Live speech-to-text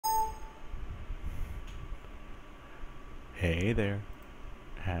Hey there.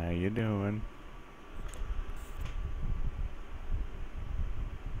 How you doing?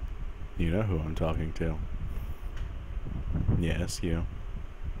 You know who I'm talking to. Yes, you.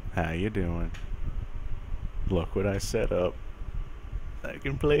 How you doing? Look what I set up. I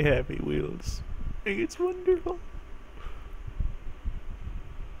can play Happy Wheels. It's wonderful.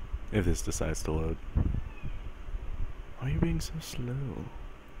 If this decides to load. Why are you being so slow?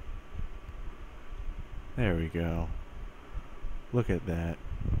 There we go. Look at that.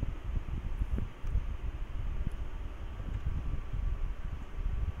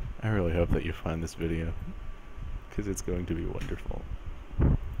 I really hope that you find this video, because it's going to be wonderful.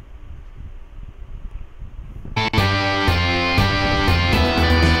 It's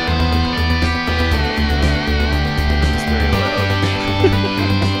very loud.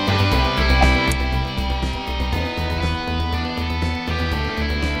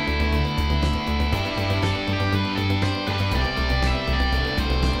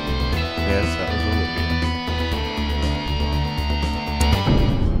 Yes, that was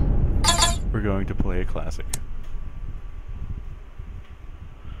Olivia. We're going to play a classic.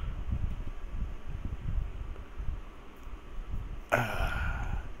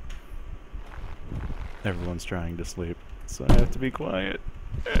 Everyone's trying to sleep, so I have to be quiet.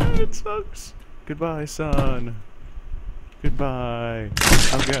 It sucks. Goodbye, son. Goodbye.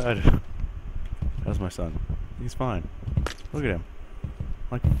 Oh god. That's my son. He's fine. Look at him.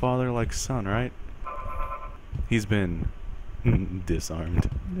 Like father, like son, right? He's been disarmed.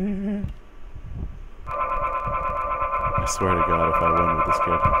 I swear to God, if I win with this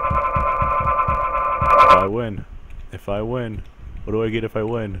kid. If I win, what do I get if I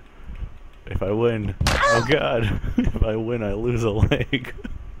win? If I win, oh God, if I win, I lose a leg.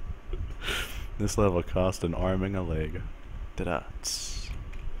 This level cost an arm and a leg. Ta-da.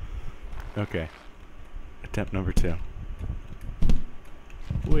 Okay. Attempt number 2.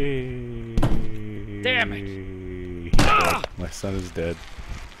 Whee! Damn it! He's dead. My son is dead.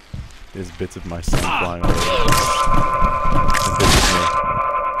 There's bits of my son flying all over.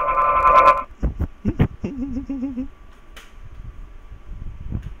 And bits of me.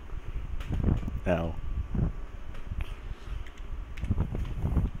 Ow.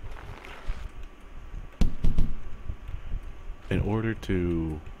 In order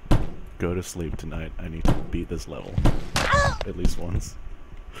to go to sleep tonight, I need to beat this level. At least once.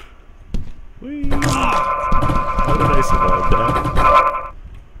 Whee! How did I survive that?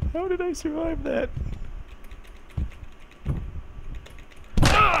 How did I survive that?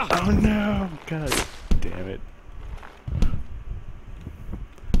 Oh no! God damn it.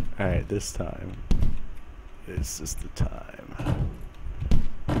 Alright, this time. This is the time.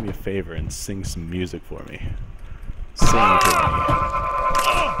 Do me a favor and sing some music for me. Sing for me.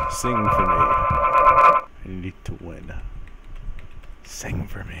 Sing for me. I need to win. Sing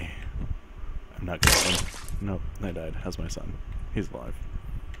for me. I'm not gonna win. Nope, I died. How's my son? He's alive.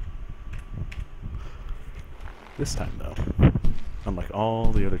 This time, though, unlike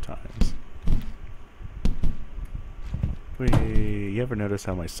all the other times. You ever notice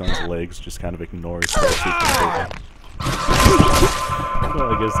how my son's legs just kind of ignore his feet completely?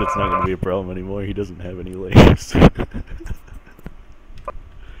 Well, I guess that's not going to be a problem anymore. He doesn't have any legs.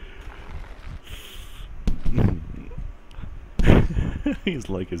 He's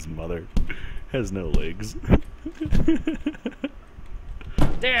like his mother. Has no legs.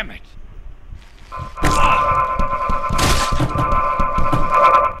 Damn it!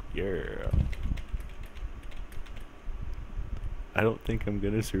 Yeah. I don't think I'm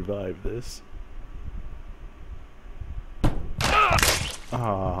gonna survive this.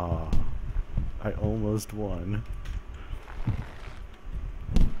 Ah, I almost won.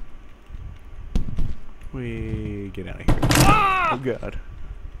 We get out of here. Oh God.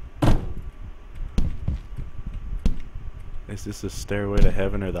 Is this the stairway to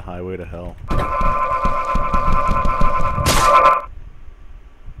heaven or the highway to hell?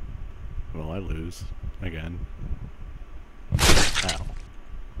 Well, I lose. Again. Ow.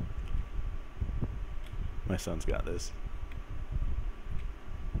 My son's got this.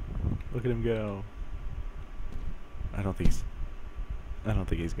 Look at him go. I don't think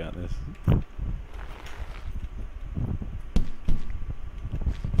he's got this.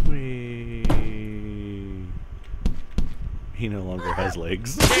 Whee! He no longer has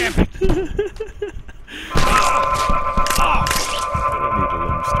legs. Damn it! I don't need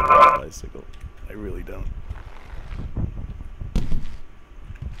limbs to ride a bicycle. I really don't.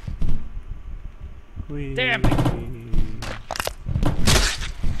 Whee. Damn it!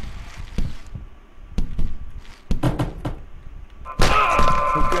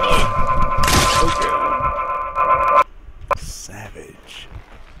 Oh God. Oh God.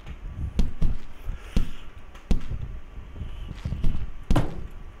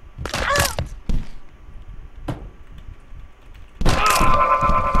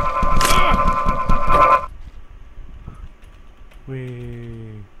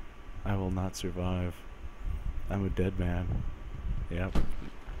 not survive. I'm a dead man. Yep.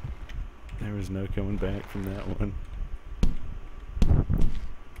 There was no coming back from that one.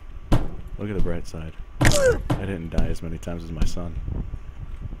 Look at the bright side. I didn't die as many times as my son.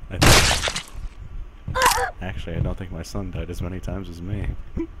 Actually, I don't think my son died as many times as me.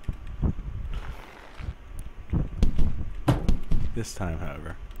 This time,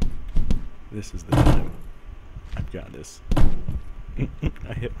 however, this is the time. I've got this.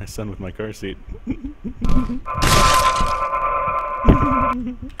 I hit my son with my car seat.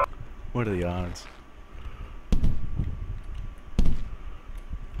 What are the odds?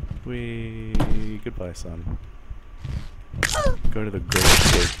 Goodbye, son. Go to the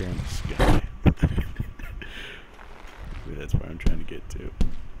greatest daycare in the sky. Maybe that's where I'm trying to get to.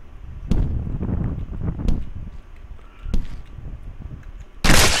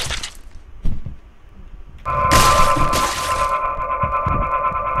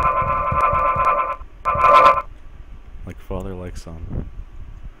 Like father, like son.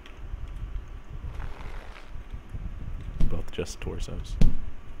 Both just torsos.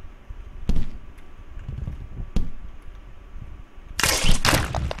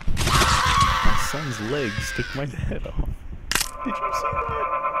 My son's legs took my head off. Did you see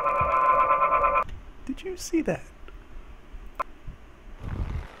that? Did you see that?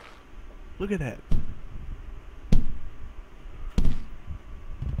 Look at that.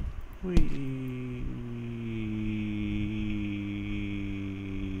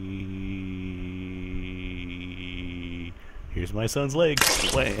 Here's my son's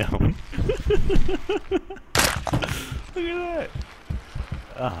legs. Wham! Look at that.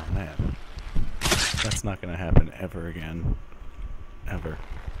 Oh man. That's not gonna happen ever again. Ever.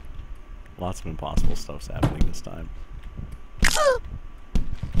 Lots of impossible stuff's happening this time.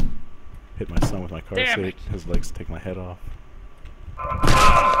 Hit my son with my car seat. His legs take my head off.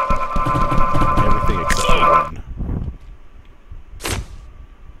 Everything except for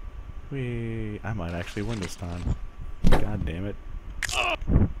win. I might actually win this time. God damn it.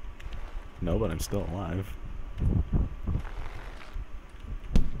 No, but I'm still alive.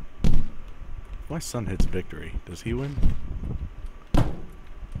 If my son hits victory, does he win?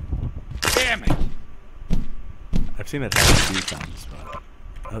 Damn it! I've seen it happen a few times, but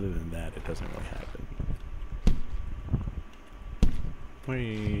other than that, it doesn't really happen.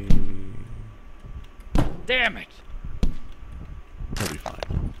 Damn it! He'll be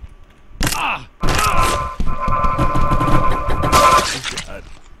fine. Ah! Oh God.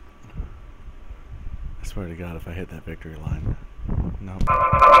 I swear to God, if I hit that victory line. No.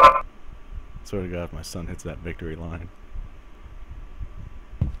 I swear to God, if my son hits that victory line.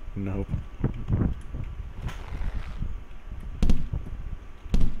 Nope.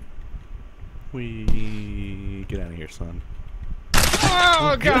 Get out of here, son.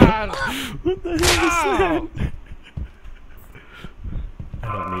 Oh God! What the hell is that? I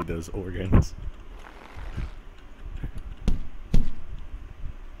don't need those organs.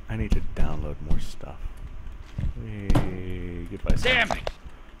 I need to download more stuff. Goodbye, son. Damn it!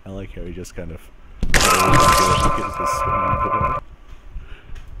 I like how he just kind of look at this swimming pool.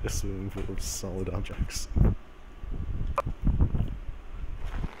 A swimming pool of solid objects.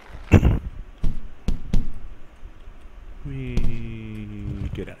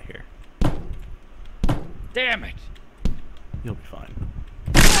 Get out of here. Damn it! You'll be fine.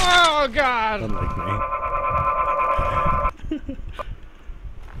 Oh God! Unlike me.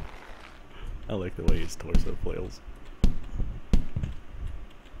 I like the way his torso flails.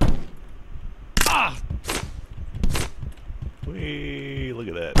 Ah! Look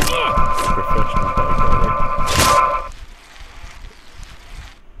at that. Professional bike rider.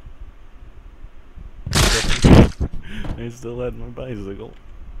 I still had my bicycle.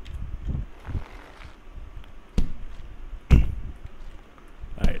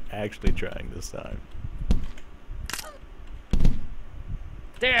 Alright, actually trying this time.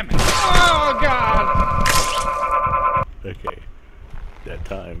 Damn it! Oh God! Okay. That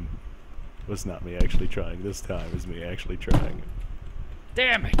time was not me actually trying. This time is me actually trying.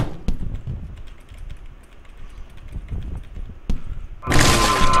 Damn it!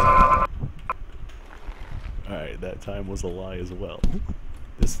 Alright, that time was a lie as well.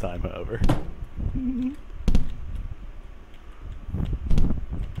 This time, however.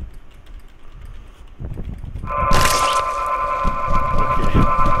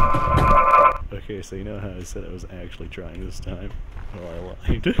 Okay, so you know how I said I was actually trying this time? Well, I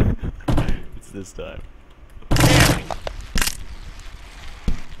lied. It's this time.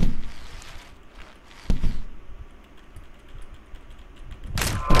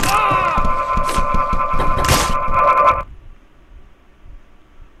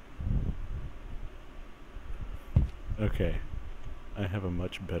 Okay. I have a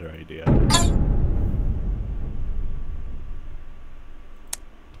much better idea.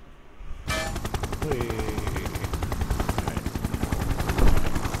 Whee! Alright.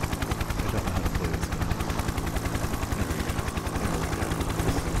 I don't know how to play this game. There we go. There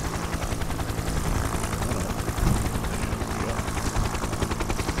we go.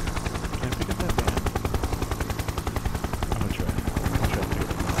 Can I pick up that van? I'm gonna try. I'm gonna try to pick it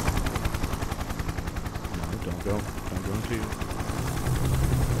up. No, don't go. Don't go into you.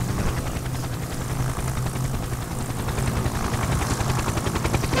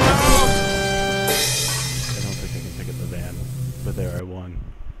 I don't think I can pick up the van, but there I won.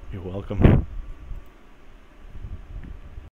 You're welcome.